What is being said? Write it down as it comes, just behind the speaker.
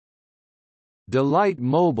Delight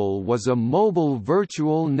Mobile was a mobile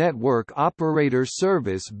virtual network operator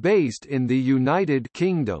service based in the United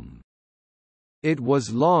Kingdom. It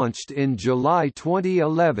was launched in July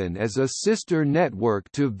 2011 as a sister network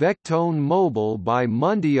to Vectone Mobile by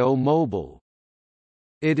Mundio Mobile.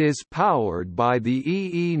 It is powered by the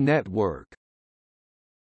EE network.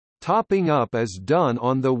 Topping up is done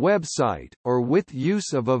on the website, or with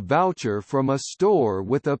use of a voucher from a store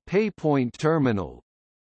with a PayPoint terminal.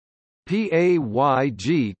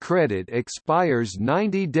 PAYG credit expires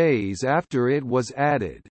 90 days after it was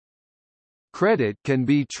added. Credit can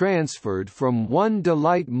be transferred from one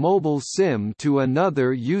Delight Mobile SIM to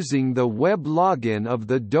another using the web login of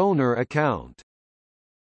the donor account.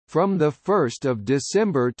 From 1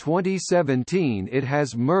 December 2017 it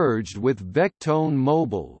has merged with Vectone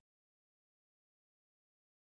Mobile.